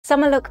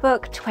Summer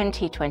Lookbook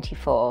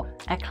 2024,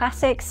 a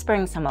classic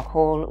spring-summer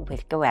haul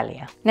with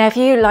Goelia. Now, if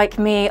you, like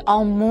me,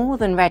 are more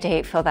than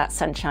ready for that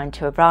sunshine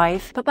to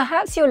arrive, but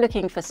perhaps you're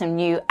looking for some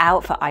new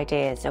outfit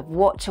ideas of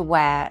what to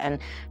wear and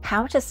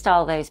how to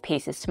style those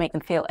pieces to make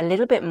them feel a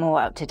little bit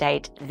more up to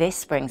date this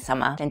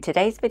spring-summer, then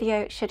today's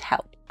video should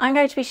help. I'm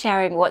going to be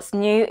sharing what's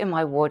new in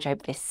my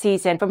wardrobe this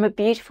season from a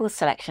beautiful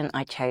selection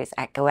I chose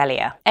at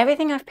Goelia.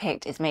 Everything I've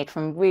picked is made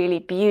from really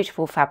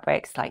beautiful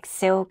fabrics like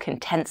silk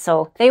and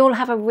tencel. They all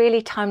have a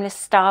really timeless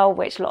style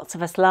which lots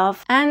of us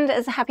love. And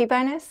as a happy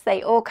bonus,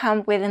 they all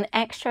come with an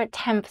extra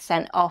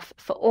 10% off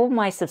for all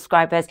my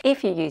subscribers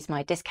if you use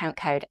my discount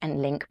code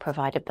and link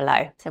provided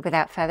below. So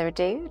without further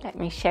ado, let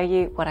me show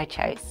you what I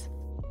chose.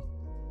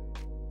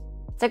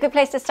 So a good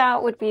place to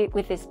start would be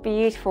with this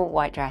beautiful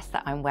white dress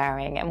that I'm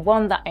wearing, and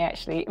one that I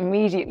actually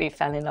immediately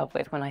fell in love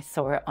with when I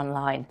saw it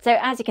online. So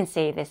as you can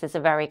see, this is a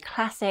very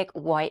classic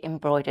white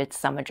embroidered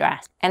summer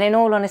dress. And in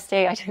all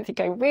honesty, I don't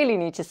think I really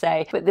need to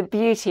say, but the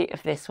beauty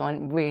of this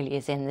one really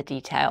is in the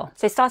detail.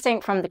 So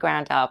starting from the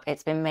ground up,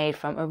 it's been made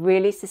from a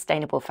really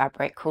sustainable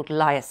fabric called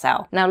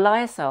lyocell. Now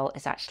lyocell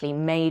is actually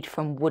made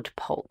from wood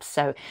pulp,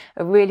 so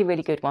a really,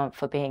 really good one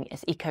for being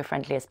as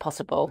eco-friendly as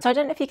possible. So I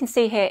don't know if you can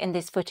see here in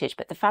this footage,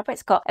 but the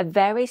fabric's got a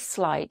very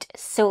slight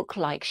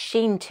silk-like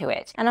sheen to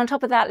it. And on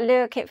top of that,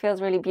 look, it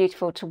feels really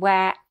beautiful to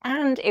wear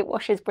and it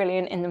washes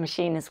brilliant in the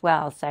machine as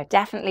well. So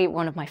definitely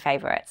one of my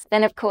favorites.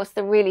 Then of course,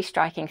 the really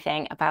striking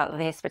thing about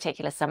this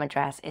particular summer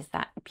dress is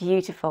that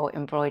beautiful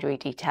embroidery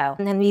detail.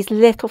 And then these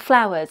little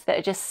flowers that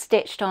are just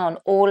stitched on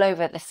all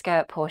over the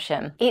skirt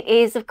portion. It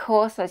is, of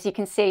course, as you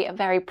can see, a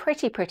very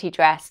pretty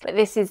dress, but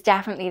this is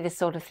definitely the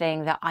sort of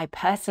thing that I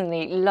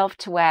personally love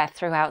to wear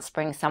throughout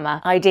spring,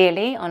 summer,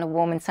 ideally on a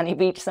warm and sunny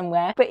beach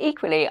somewhere. But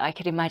equally, I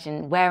could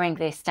imagine wearing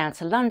this down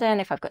to London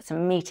if I've got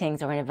some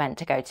meetings or an event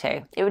to go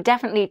to. It would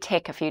definitely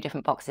tick a few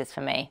different boxes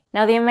for me.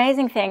 Now, the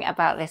amazing thing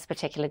about this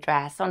particular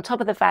dress, on top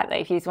of the fact that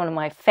I've used one of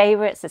my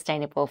favorite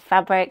sustainable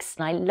fabrics,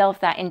 and I love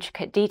that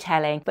intricate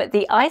detailing, but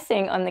the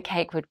icing on the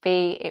cake would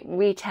be it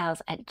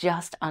retails at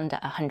just under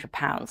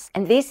 £100.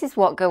 And this is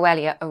what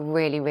Goelia are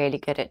really, really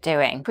good at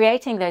doing,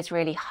 creating those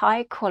really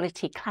high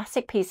quality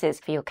classic pieces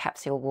for your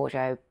capsule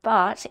wardrobe,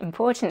 but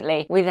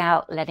importantly,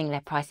 without letting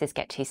their prices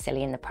get too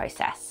silly in the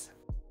process.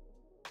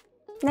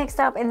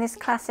 Next up in this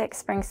classic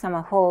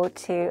spring-summer haul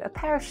to a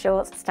pair of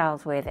shorts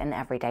styled with an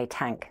everyday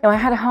tank. Now I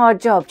had a hard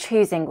job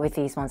choosing with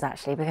these ones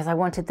actually because I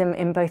wanted them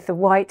in both the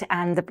white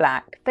and the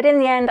black. But in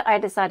the end I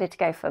decided to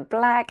go for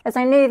black as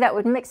I knew that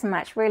would mix and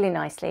match really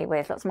nicely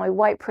with lots of my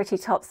white pretty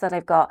tops that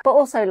I've got, but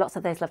also lots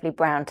of those lovely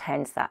brown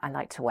tones that I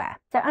like to wear.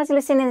 So as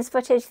you'll see in this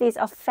footage, these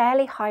are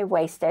fairly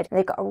high-waisted and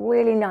they've got a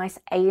really nice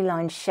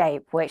A-line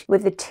shape, which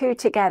with the two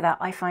together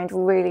I find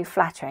really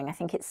flattering. I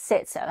think it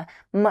sits at a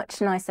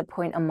much nicer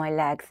point on my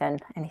leg than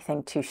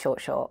anything too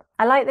short.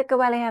 I like that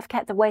Goelia have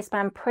kept the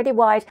waistband pretty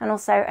wide, and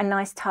also a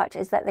nice touch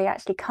is that they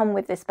actually come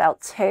with this belt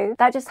too.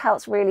 That just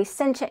helps really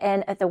cinch it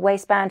in at the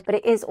waistband, but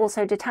it is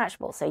also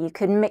detachable, so you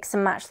could mix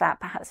and match that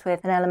perhaps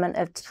with an element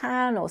of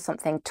tan or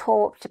something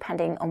taut,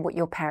 depending on what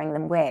you're pairing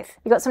them with.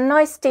 You've got some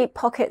nice deep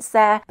pockets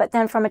there, but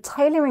then from a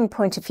tailoring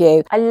point of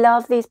view, I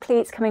love these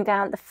pleats coming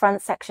down the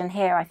front section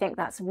here. I think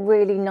that's a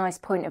really nice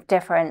point of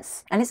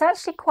difference, and it's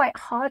actually quite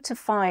hard to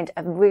find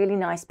a really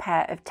nice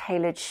pair of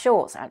tailored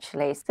shorts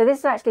actually. So this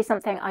is actually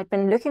something I'd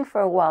been looking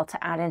for a while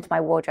to add into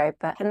my wardrobe,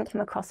 but hadn't come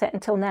across it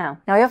until now.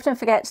 Now I often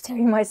forget to tell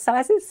you my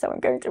sizes, so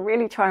I'm going to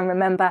really try and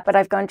remember, but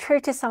I've gone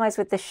true to size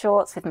with the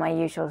shorts with my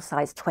usual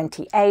size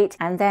 28,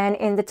 and then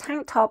in the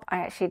tank top I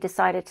actually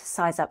decided to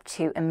size up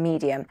to a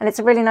medium, and it's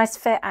a really nice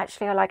fit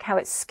actually. I like how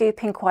it's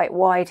scooping quite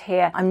wide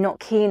here. I'm not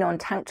keen on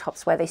tank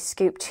tops where they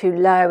scoop too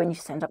low and you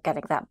just end up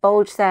getting that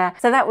bulge there,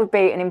 so that would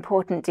be an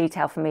important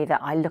detail for me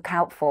that I look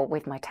out for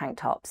with my tank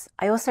tops.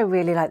 I also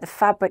really like the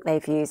fabric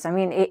they've used. I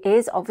mean, it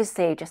is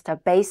obviously just a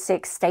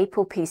basic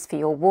staple piece for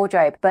your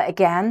wardrobe, but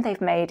again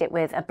they've made it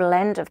with a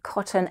blend of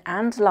cotton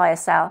and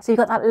lyocell, so you've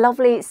got that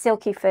lovely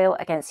silky feel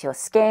against your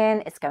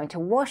skin. It's going to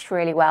wash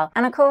really well,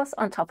 and of course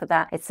on top of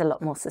that it's a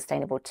lot more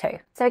sustainable too.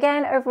 So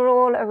again,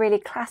 overall a really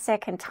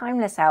classic and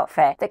timeless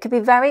outfit that could be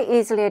very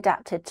easily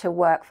adapted to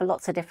work for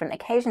lots of different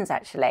occasions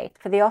actually.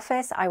 For the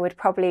office I would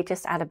probably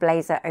just add a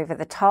blazer over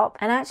the top,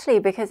 and actually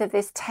because of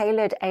this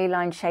tailored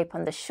A-line shape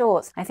on the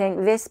shorts, I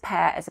think this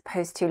pair, as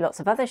opposed to lots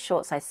of other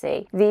shorts I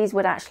see, these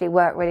would actually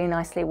work really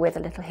nicely with a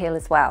little heel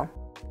as well.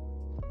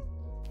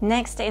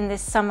 Next in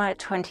this summer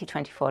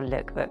 2024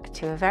 lookbook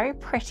to a very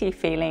pretty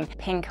feeling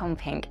pink on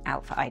pink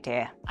outfit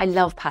idea. I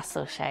love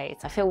pastel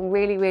shades. I feel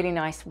really, really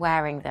nice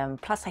wearing them.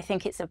 Plus I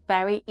think it's a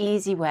very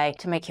easy way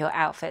to make your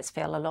outfits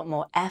feel a lot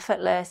more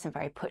effortless and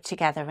very put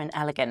together and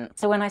elegant.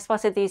 So when I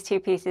spotted these two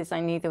pieces,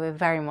 I knew they were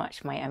very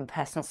much my own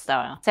personal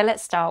style. So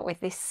let's start with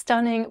this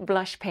stunning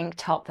blush pink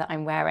top that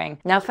I'm wearing.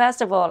 Now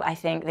first of all, I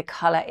think the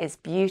color is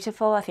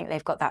beautiful. I think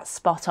they've got that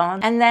spot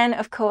on. And then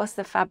of course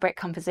the fabric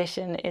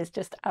composition is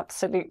just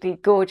absolutely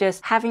gorgeous.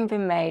 gorgeous, having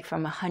been made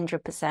from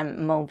 100%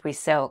 mulberry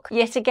silk.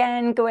 Yet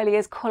again,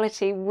 Goelia's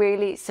quality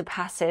really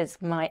surpasses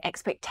my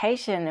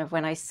expectation of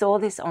when I saw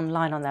this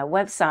online on their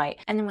website,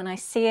 and then when I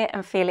see it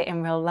and feel it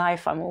in real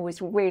life, I'm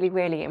always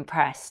really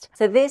impressed.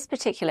 So this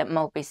particular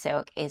mulberry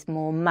silk is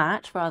more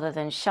matte rather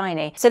than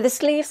shiny. So the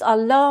sleeves are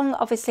long,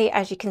 obviously,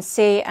 as you can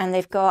see, and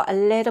they've got a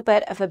little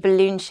bit of a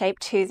balloon shape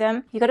to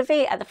them. You've got a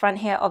V at the front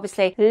here,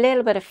 obviously, a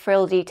little bit of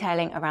frill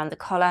detailing around the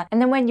collar,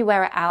 and then when you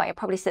wear it out, it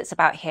probably sits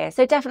about here.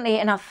 So definitely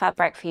enough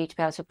fabric for you to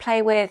be able to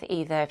play with,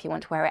 either if you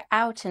want to wear it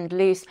out and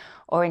loose,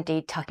 or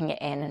indeed tucking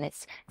it in, and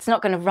it's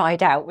not going to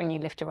ride out when you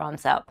lift your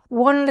arms up.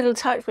 One little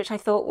touch which I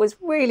thought was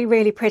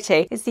really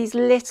pretty is these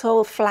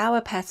little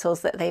flower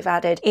petals that they've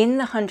added in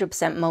the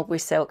 100% mulberry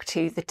silk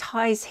to the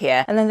ties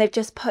here, and then they've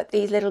just put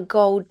these little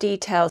gold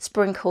details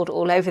sprinkled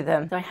all over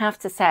them. So I have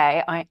to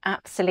say, I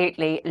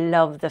absolutely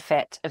love the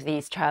fit of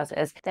these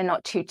trousers. They're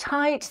not too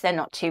tight, they're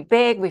not too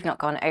big, we've not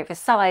gone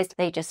oversized,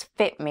 they just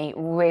fit me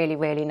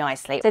really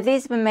nicely. So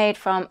these have been made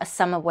from a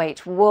summer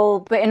weight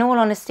wool, but in all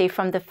honesty,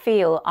 from the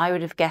feel, I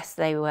would have guessed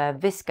they were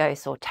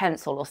viscose or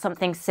tencel or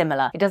something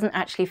similar. It doesn't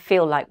actually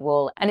feel like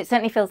wool, and it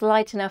certainly feels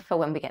light enough for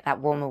when we get that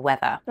warmer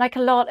weather. Like a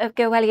lot of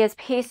Goelia's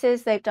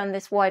pieces, they've done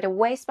this wider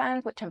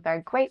waistband, which I'm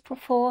very grateful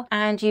for,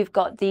 and you've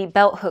got the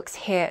belt hooks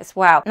here as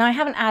well. Now, I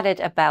haven't added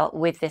a belt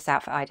with this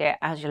outfit idea,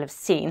 as you'll have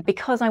seen,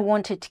 because I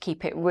wanted to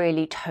keep it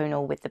really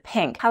tonal with the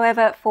pink.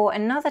 However, for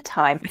another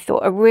time, I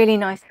thought a really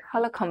nice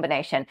color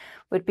combination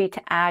would be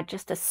to add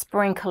just a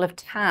sprinkle of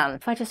tan.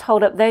 If I just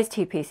hold up those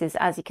two pieces,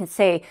 as you can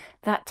see,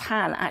 that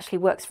tan actually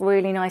works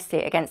really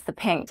nicely against the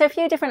pink. So a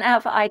few different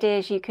outfit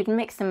ideas you could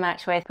mix and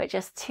match with, but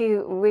just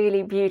two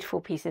really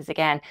beautiful pieces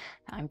again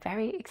that I'm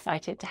very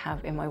excited to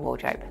have in my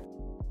wardrobe.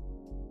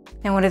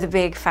 Now, one of the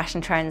big fashion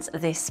trends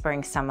this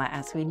spring summer,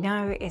 as we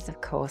know, is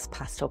of course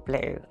pastel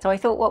blue. So I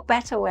thought, what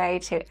better way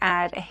to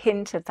add a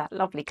hint of that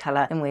lovely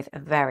colour than with a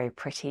very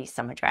pretty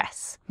summer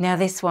dress. Now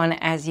this one,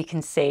 as you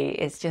can see,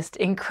 is just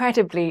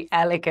incredibly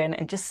elegant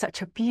and just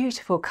such a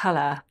beautiful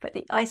colour. But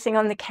the icing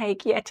on the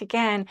cake yet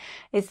again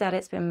is that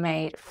it's been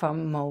made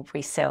from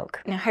mulberry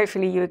silk. Now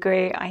hopefully you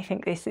agree, I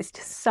think this is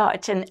just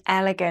such an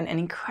elegant and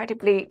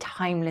incredibly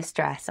timeless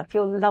dress. I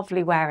feel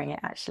lovely wearing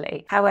it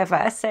actually.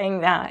 However, saying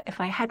that, if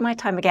I had my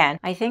time again,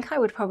 I think I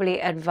would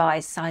probably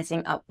advise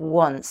sizing up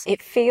once.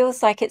 It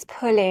feels like it's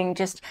pulling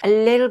just a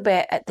little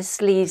bit at the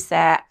sleeves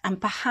there,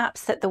 and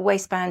perhaps that the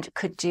waistband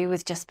could do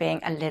with just being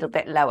a little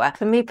bit lower.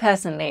 For me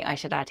personally, I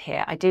should add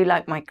here, I do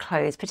like my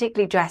clothes,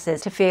 particularly dresses,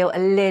 to feel a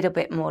little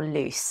bit more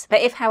loose. But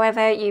if,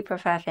 however, you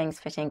prefer things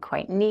fitting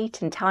quite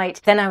neat and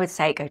tight, then I would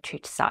say go true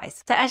to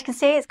size. So as you can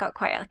see, it's got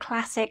quite a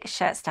classic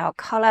shirt style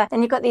collar.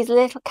 Then you've got these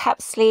little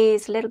cap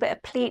sleeves, a little bit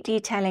of pleat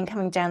detailing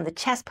coming down the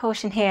chest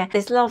portion here.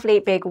 This lovely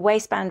big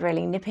waistband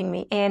really nipping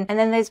me in, and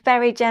then those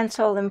very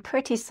gentle and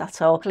pretty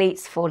subtle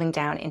pleats falling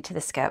down into the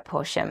skirt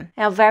portion.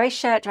 Now very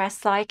shirt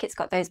dress like, it's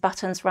got those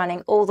buttons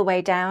running all the way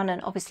down,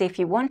 and obviously if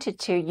you wanted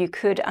to, you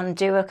could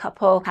undo a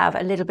couple, have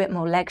a little bit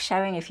more leg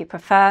showing if you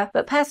prefer,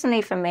 but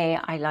personally for me,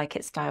 I like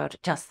it styled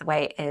just the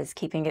way it is,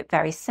 keeping it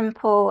very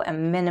simple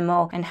and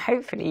minimal, and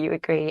hopefully you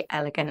agree,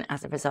 elegant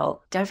as a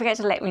result. Don't forget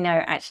to let me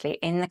know actually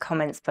in the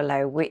comments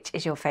below which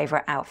is your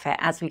favorite outfit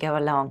as we go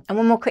along. And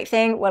one more quick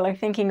thing while I'm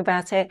thinking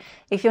about it,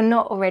 if you're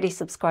not already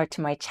subscribed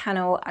to my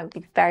channel, I would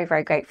be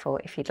very grateful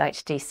if you'd like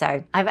to do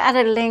so. I've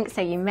added a link,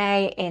 so you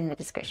may, in the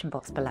description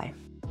box below.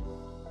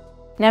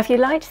 Now, if you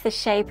liked the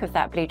shape of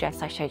that blue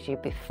dress I showed you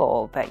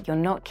before, but you're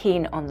not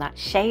keen on that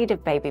shade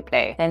of baby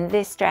blue, then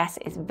this dress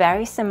is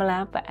very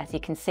similar, but as you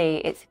can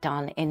see, it's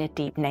done in a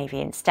deep navy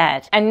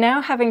instead. And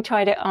now having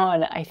tried it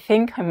on, I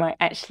think I might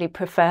actually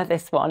prefer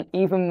this one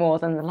even more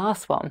than the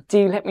last one.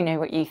 Do let me know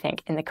what you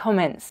think in the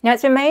comments. Now,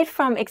 it's been made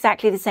from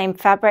exactly the same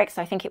fabric,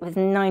 so I think it was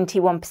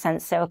 91%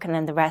 silk and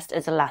then the rest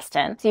is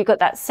elastin. So you've got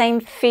that same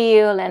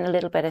feel and a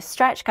little bit of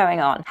stretch going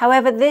on.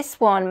 However, this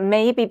one,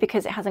 maybe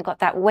because it hasn't got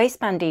that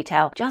waistband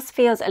detail, just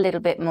feels a little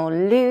bit more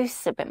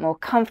loose, a bit more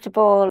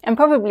comfortable, and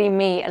probably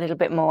me a little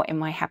bit more in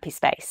my happy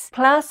space.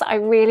 Plus, I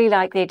really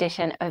like the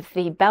addition of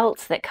the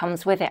belt that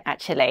comes with it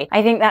actually.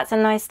 I think that's a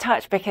nice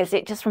touch because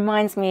it just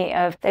reminds me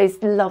of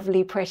those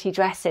lovely pretty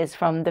dresses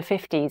from the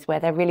 50s where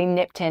they're really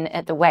nipped in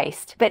at the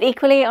waist. But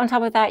equally, on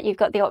top of that, you've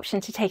got the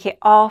option to take it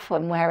off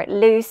and wear it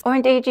loose, or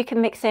indeed you can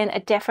mix in a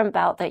different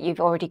belt that you've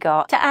already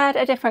got to add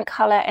a different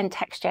colour and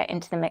texture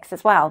into the mix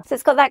as well. So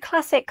it's got that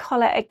classic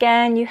collar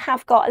again. You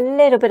have got a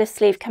little bit of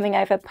sleeve coming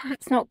over, perhaps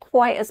not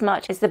quite as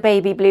much as the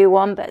baby blue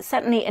one, but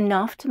certainly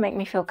enough to make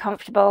me feel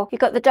comfortable. You've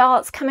got the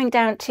darts coming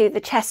down to the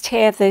chest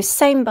here, those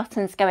same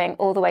buttons going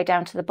all the way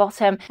down to the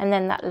bottom, and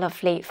then that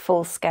lovely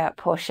full skirt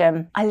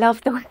portion. I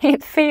love the way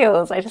it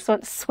feels. I just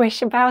want to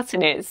swish about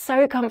in it. It's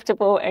so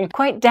comfortable and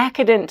quite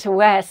decadent to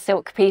wear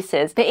silk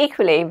pieces, but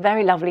equally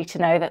very lovely to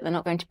know that they're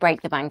not going to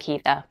break the bank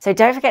either. So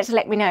don't forget to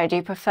let me know, do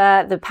you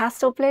prefer the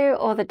pastel blue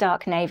or the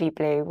dark navy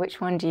blue?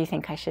 Which one do you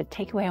think I should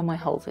take away on my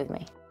holes with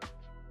me?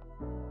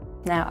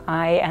 Now,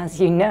 I, as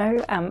you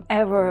know, am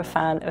ever a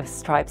fan of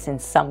stripes in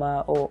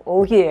summer or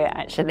all year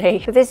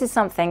actually. But this is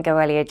something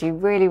Goelia do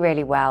really,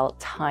 really well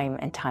time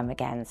and time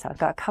again. So I've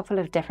got a couple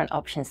of different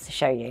options to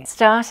show you.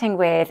 Starting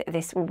with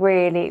this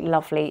really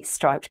lovely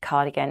striped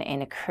cardigan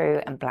in a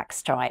crew and black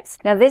stripes.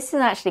 Now this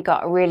has actually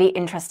got a really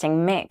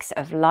interesting mix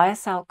of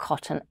lyocell,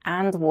 cotton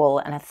and wool,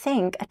 and I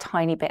think a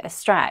tiny bit of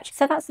stretch.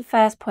 So that's the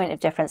first point of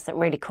difference that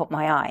really caught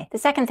my eye. The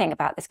second thing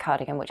about this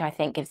cardigan, which I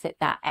think gives it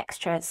that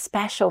extra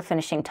special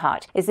finishing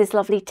touch, is this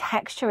lovely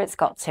texture it's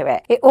got to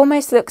it. It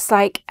almost looks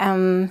like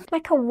a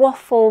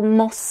waffle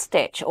moss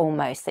stitch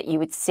almost that you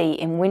would see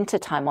in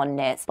wintertime on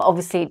knits, but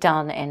obviously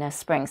done in a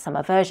spring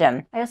summer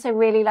version. I also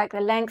really like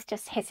the length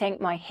just hitting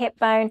my hip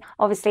bone.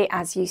 Obviously,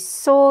 as you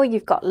saw,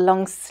 you've got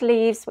long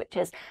sleeves, which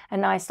is a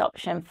nice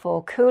option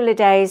for cooler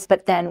days,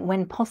 but then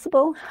when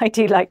possible, I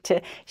do like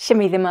to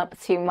shimmy them up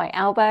to my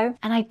elbow.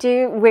 And I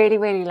do really,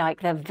 really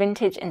like the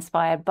vintage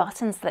inspired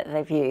buttons that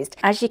they've used.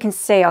 As you can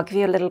see, I'll give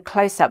you a little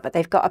close up, but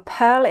they've got a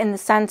pearl in the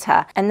center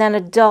and then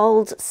a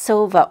dulled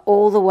silver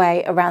all the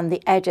way around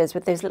the edges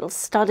with those little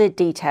studded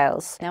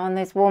details. Now on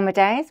those warmer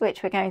days,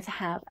 which we're going to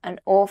have an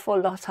awful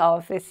lot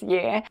of this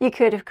year, you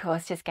could of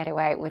course just get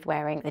away with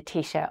wearing the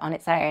t-shirt on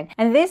its own.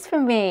 And this for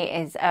me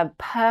is a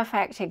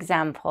perfect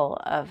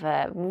example of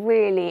a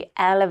really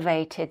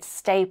elevated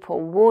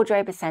staple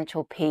wardrobe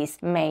essential piece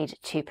made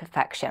to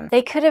perfection.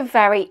 They could have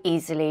very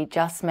easily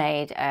just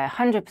made a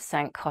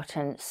 100%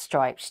 cotton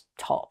striped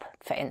top,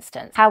 for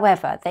instance.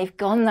 However, they've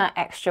gone that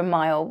extra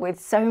mile with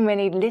so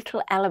many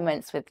little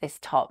elements with this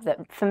top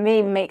that for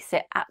me makes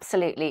it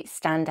absolutely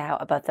stand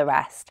out above the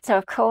rest. So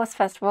of course,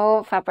 first of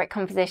all, fabric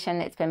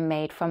composition, it's been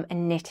made from a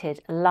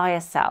knitted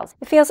lyocell.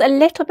 It feels a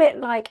little bit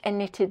like a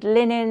knitted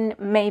linen,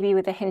 maybe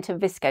with a hint of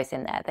viscose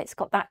in there. It's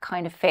got that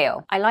kind of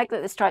feel. I like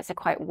that the stripes are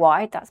quite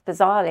wide. That's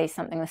bizarrely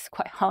something that's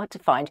quite hard to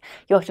find.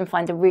 You often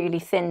find the really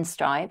thin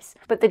stripes,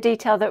 but the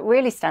detail that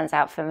really stands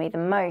out for me the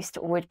most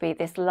would be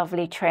this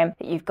lovely trim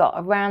that you've got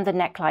around the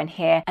neckline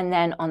here and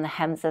then on the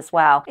hems as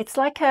well. It's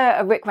like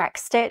a rickrack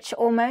stitch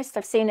almost.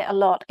 I've seen it a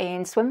lot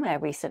in swimwear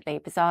recently,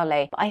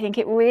 bizarrely. But I think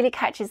it really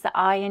catches the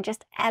eye and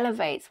just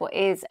elevates what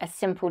is a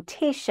simple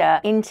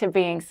t-shirt into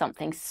being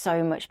something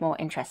so much more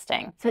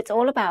interesting. So it's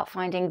all about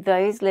finding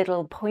those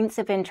little points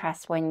of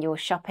interest when you're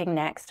shopping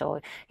next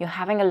or you're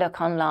having a look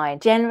online.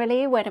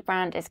 Generally, when a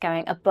brand is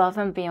going above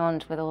and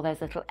beyond with all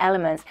those little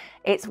elements,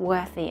 it's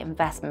worth the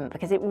investment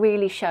because it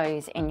really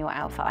shows in your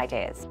outfit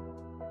ideas.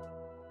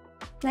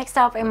 Next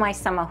up in my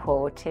summer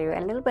haul to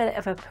a little bit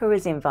of a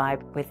Parisian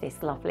vibe with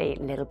this lovely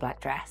little black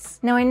dress.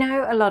 Now I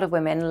know a lot of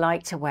women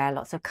like to wear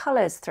lots of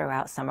colours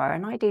throughout summer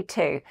and I do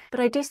too, but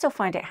I do still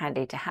find it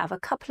handy to have a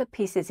couple of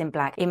pieces in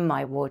black in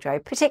my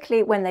wardrobe,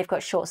 particularly when they've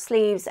got short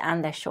sleeves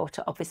and they're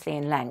shorter obviously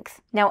in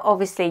length. Now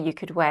obviously you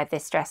could wear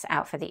this dress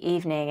out for the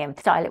evening and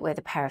style it with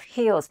a pair of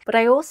heels, but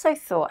I also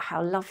thought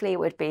how lovely it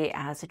would be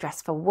as a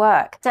dress for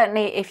work.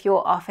 Certainly if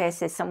your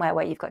office is somewhere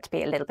where you've got to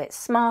be a little bit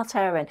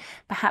smarter and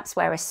perhaps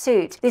wear a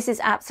suit, this is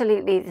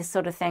absolutely the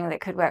sort of thing that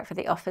could work for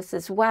the office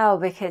as well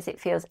because it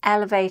feels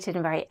elevated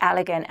and very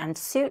elegant and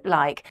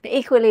suit-like, but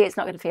equally it's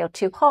not going to feel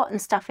too hot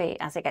and stuffy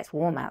as it gets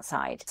warm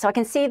outside. So I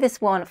can see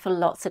this one for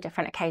lots of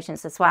different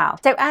occasions as well.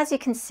 So as you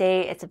can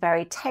see, it's a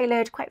very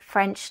tailored, quite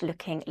French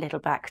looking little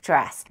black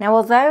dress. Now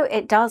although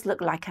it does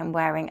look like I'm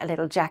wearing a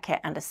little jacket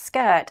and a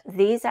skirt,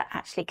 these are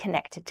actually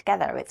connected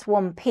together. It's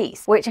one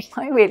piece, which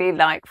I really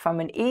like from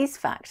an ease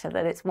factor,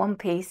 that it's one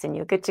piece and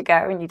you're good to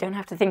go and you don't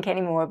have to think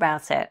any more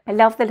about it. I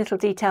love the little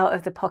detail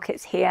of the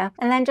pockets here,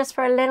 and then just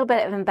for a little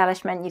bit of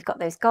embellishment you've got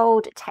those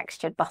gold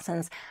textured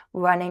buttons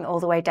running all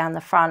the way down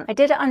the front. I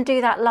did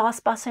undo that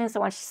last button so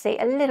I wanted to see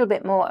a little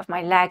bit more of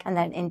my leg and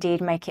then indeed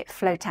make it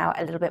float out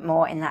a little bit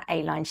more in that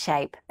A-line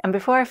shape. And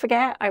before I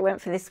forget, I went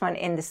for this one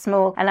in the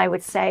small, and I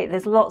would say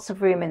there's lots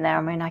of room in there.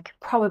 I mean, I could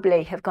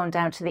probably have gone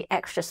down to the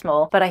extra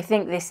small, but I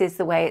think this is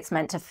the way it's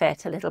meant to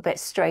fit, a little bit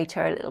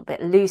straighter, a little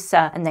bit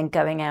looser, and then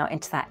going out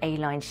into that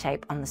A-line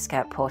shape on the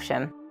skirt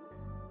portion.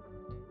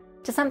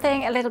 To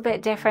something a little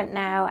bit different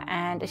now,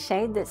 and a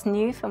shade that's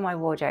new for my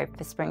wardrobe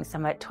for spring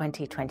summer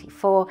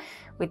 2024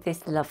 with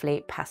this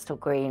lovely pastel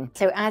green.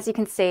 So as you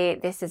can see,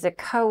 this is a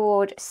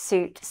co-ord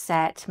suit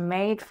set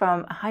made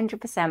from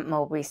 100%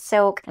 mulberry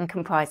silk and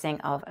comprising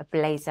of a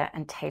blazer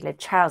and tailored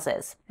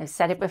trousers. I've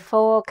said it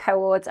before,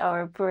 co-ords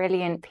are a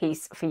brilliant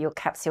piece for your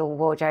capsule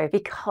wardrobe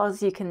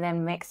because you can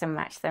then mix and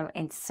match them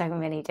in so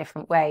many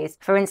different ways.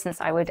 For instance,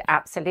 I would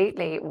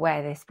absolutely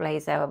wear this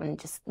blazer and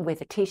just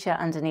with a t-shirt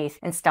underneath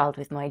and styled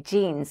with my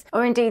jeans.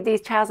 Or indeed,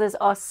 these trousers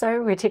are so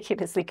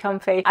ridiculously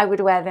comfy. I would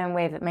wear them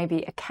with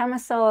maybe a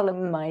camisole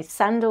and my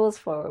sandals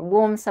for a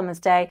warm summer's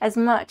day as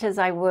much as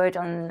I would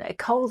on a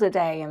colder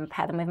day, and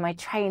pair them with my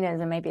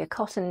trainers and maybe a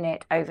cotton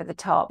knit over the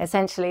top.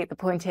 Essentially, the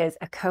point is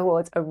a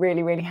co-ords are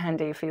really, really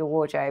handy for your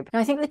wardrobe. Now,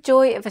 I think the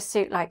joy of a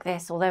suit like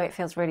this, although it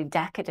feels really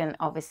decadent,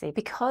 obviously,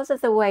 because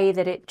of the way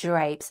that it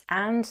drapes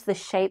and the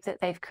shape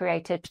that they've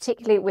created,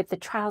 particularly with the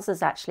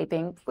trousers actually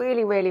being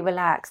really, really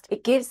relaxed,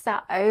 it gives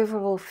that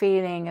overall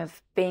feeling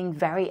of being being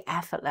very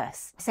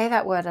effortless. I say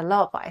that word a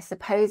lot, but I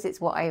suppose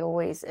it's what I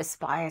always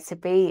aspire to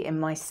be in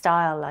my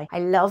style. I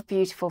love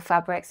beautiful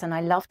fabrics and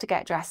I love to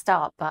get dressed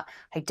up, but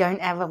I don't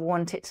ever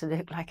want it to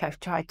look like I've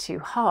tried too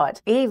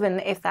hard, even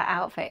if that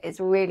outfit is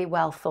really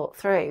well thought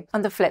through.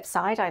 On the flip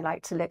side, I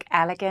like to look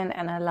elegant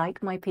and I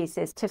like my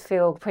pieces to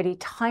feel pretty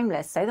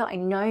timeless so that I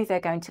know they're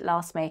going to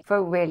last me for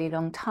a really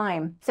long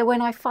time. So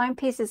when I find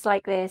pieces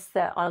like this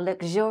that are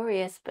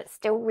luxurious but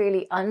still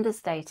really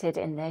understated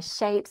in their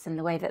shapes and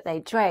the way that they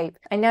drape,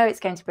 I know it's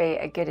going to be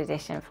a good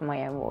addition for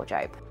my own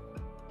wardrobe.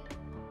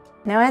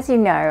 Now, as you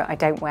know, I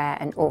don't wear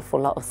an awful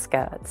lot of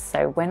skirts,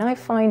 so when I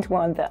find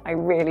one that I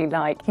really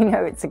like, you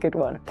know it's a good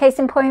one. Case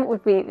in point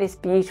would be this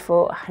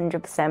beautiful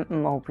 100%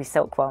 mulberry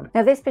silk one.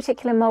 Now, this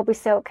particular mulberry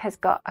silk has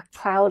got a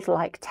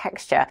cloud-like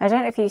texture. I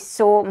don't know if you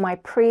saw my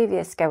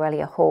previous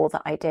Goelia haul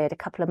that I did a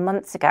couple of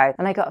months ago,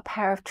 and I got a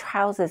pair of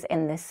trousers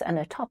in this and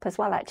a top as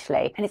well,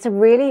 actually. And it's a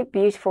really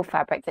beautiful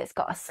fabric that's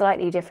got a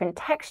slightly different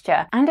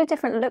texture and a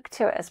different look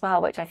to it as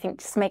well, which I think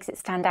just makes it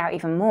stand out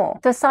even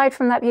more. So aside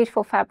from that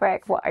beautiful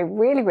fabric, what I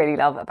really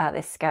love about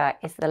this skirt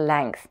is the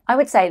length. I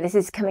would say this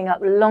is coming up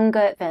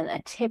longer than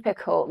a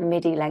typical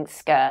midi length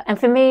skirt, and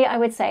for me I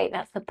would say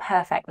that's the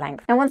perfect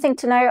length. Now, one thing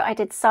to know, I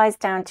did size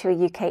down to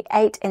a UK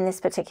 8 in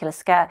this particular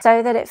skirt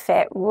so that it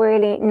fit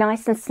really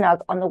nice and snug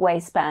on the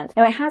waistband.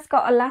 Now, it has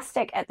got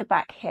elastic at the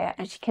back here,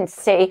 as you can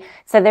see,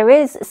 so there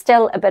is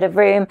still a bit of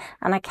room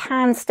and I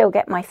can still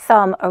get my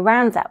thumb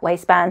around that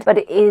waistband, but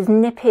it is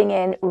nipping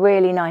in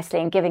really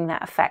nicely and giving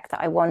that effect that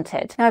I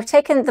wanted. Now, I've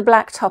taken the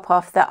black top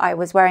off that I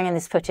was wearing in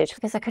this footage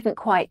because I couldn't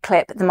quite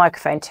clip the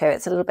microphone to it.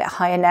 It's a little bit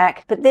higher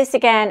neck, but this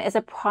again is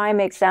a prime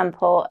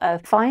example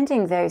of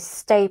finding those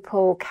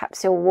staple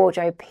capsule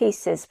wardrobe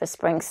pieces for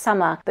spring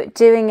summer, but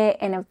doing it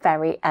in a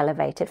very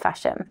elevated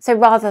fashion. So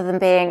rather than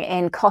being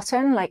in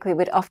cotton like we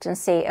would often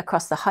see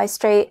across the high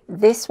street,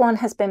 this one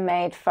has been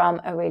made from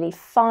a really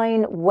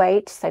fine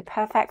weight, so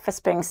perfect for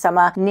spring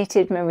summer,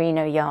 knitted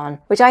merino yarn,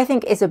 which I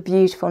think is a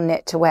beautiful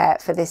knit to wear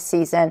for this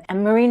season.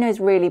 And merino is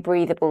really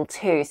breathable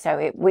too, so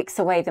it wicks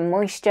away the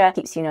moisture,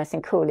 keeps you nice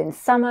and cool in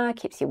summer,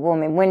 keeps you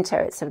warm in winter.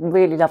 It's a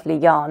really lovely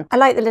yarn. I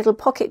like the little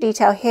pocket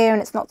detail here,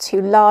 and it's not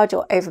too large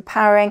or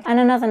overpowering. And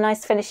another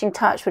nice finishing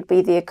touch would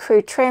be the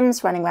accrued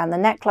trims running around the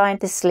neckline,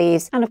 the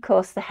sleeves, and of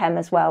course the hem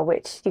as well,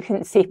 which you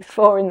couldn't see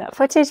before in that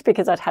footage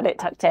because I'd had it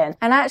tucked in.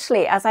 And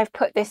actually, as I've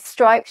put this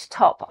striped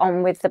top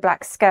on with the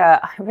black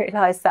skirt, I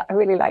realized that I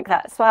really like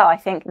that as well. I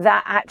think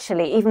that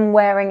actually, even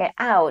wearing it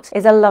out,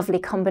 is a lovely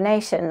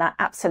combination that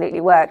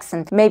absolutely works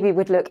and maybe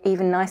would look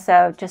even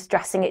nicer just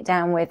dressing it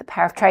down with a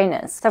pair of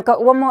trainers. So I've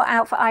got one more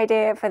outfit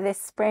idea for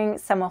this spring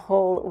summer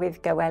haul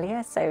with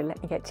Goelia, so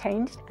let me get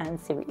changed and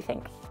see what you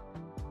think.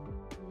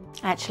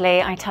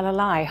 Actually, I tell a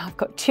lie. I've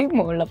got two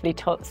more lovely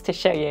tops to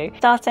show you,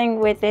 starting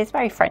with this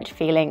very French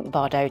feeling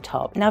Bordeaux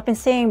top. Now, I've been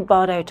seeing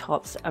Bordeaux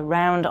tops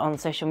around on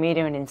social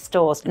media and in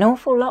stores an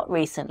awful lot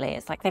recently.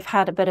 It's like they've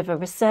had a bit of a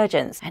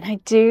resurgence, and I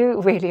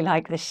do really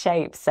like the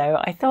shape, so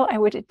I thought I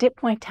would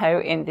dip my toe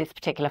in this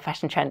particular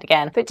fashion trend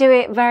again, but do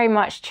it very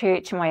much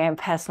true to my own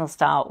personal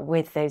style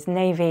with those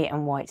navy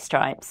and white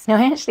stripes. Now,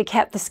 I actually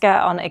kept the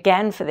skirt on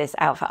again for this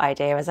outfit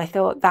idea as I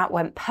thought that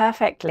went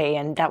perfectly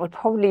and that would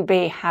probably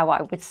be how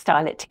I would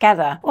style it together.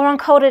 Or on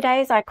colder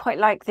days, I quite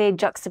like the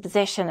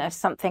juxtaposition of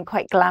something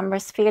quite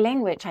glamorous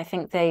feeling, which I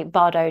think the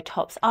Bordeaux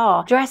tops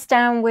are, dressed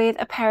down with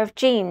a pair of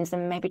jeans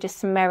and maybe just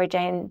some Mary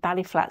Jane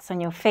ballet flats on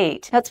your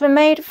feet. Now, it's been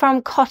made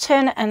from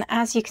cotton, and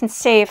as you can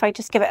see, if I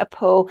just give it a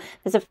pull,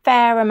 there's a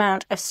fair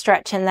amount of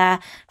stretch in there,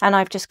 and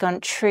I've just gone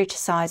true to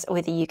size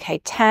with a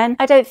UK 10.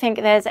 I don't think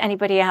there's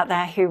anybody out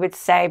there who would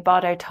say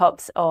Bordeaux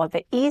tops are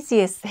the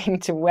easiest thing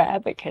to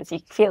wear because you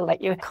feel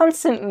like you're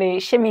constantly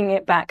shimmying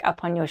it back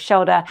up on your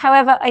shoulder.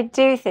 However, I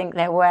do think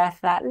they're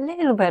worth that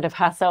little bit of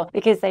hassle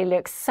because they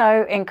look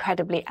so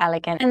incredibly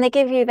elegant and they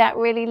give you that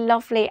really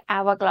lovely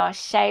hourglass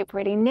shape,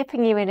 really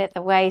nipping you in at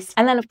the waist.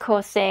 And then of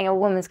course, seeing a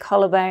woman's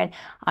collarbone,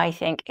 I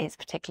think is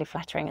particularly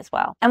flattering as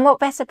well. And what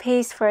better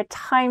piece for a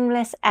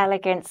timeless,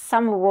 elegant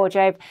summer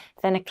wardrobe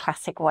than a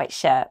classic white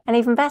shirt? And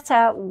even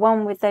better,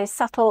 one with those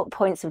subtle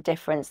points of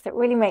difference that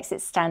really makes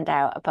it stand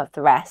out above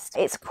the rest.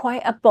 It's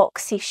quite a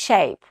boxy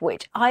shape,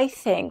 which I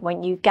think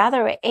when you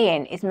gather it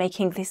in is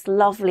making this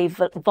lovely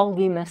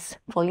voluminous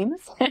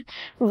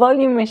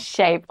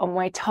shape on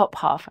my top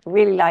half. I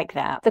really like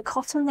that. The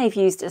cotton they've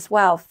used as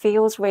well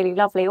feels really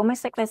lovely,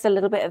 almost like there's a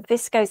little bit of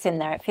viscose in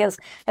there. It feels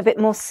a bit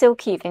more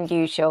silky than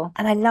usual.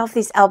 And I love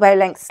these elbow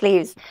length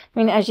sleeves. I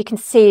mean, as you can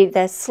see,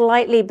 they're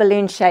slightly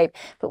balloon shaped,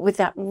 but with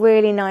that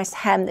really nice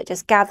hem that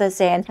just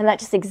gathers in, and that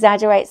just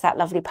exaggerates that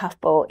lovely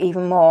puffball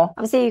even more.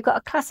 Obviously, you've got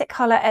a classic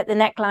collar at the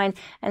neckline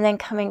and then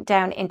coming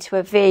down into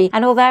a V.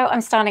 And although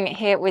I'm styling it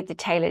here with the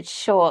tailored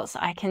shorts,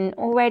 I can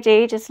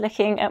already, just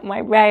looking at my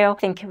rail,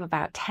 think of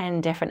about 10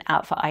 different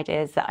outfit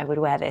ideas that I would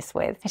wear this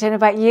with. I don't know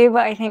about you,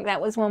 but I think that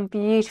was one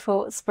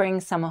beautiful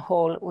spring summer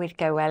haul with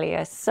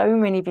Goelia. So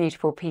many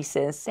beautiful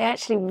pieces. They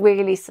actually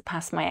really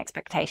surpassed my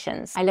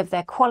expectations. I love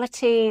their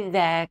quality,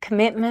 their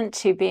commitment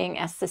to being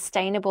as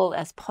sustainable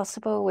as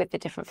possible with the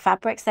different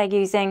fabrics they're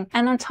using.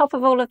 And on top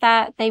of all of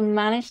that, they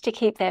managed to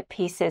keep their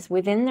pieces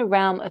within the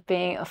realm of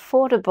being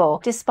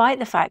affordable, despite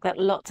the fact that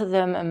lots of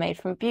them are made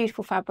from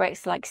beautiful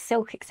fabrics like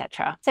silk,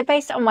 etc. So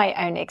based on my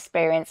own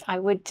experience, I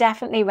would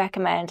definitely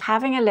recommend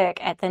having a look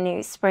at the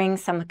new spring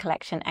summer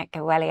collection at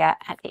Goelia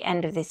at the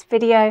end of this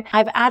video.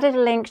 I've added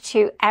a link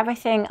to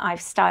everything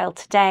I've styled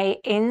today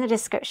in the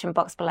description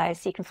box below,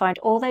 so you can find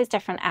all those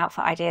different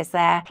outfit ideas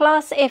there.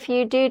 Plus, if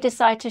you do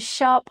decide to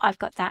shop, I've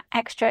got that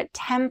extra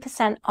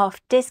 10%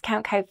 off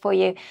discount code for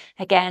you.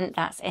 Again,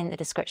 that's in the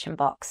description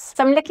box.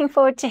 So I'm looking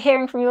forward to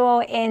hearing from you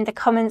all in the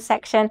comments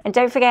section. And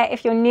don't forget,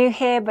 if you're new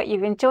here but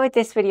you've enjoyed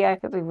this video,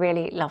 it'd be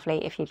really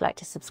lovely if you'd like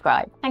to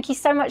subscribe. Thank you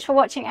so much for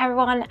watching,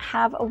 everyone.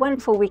 Have a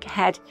wonderful week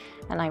ahead,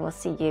 and I will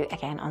see you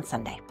again on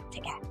Sunday.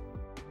 Take care.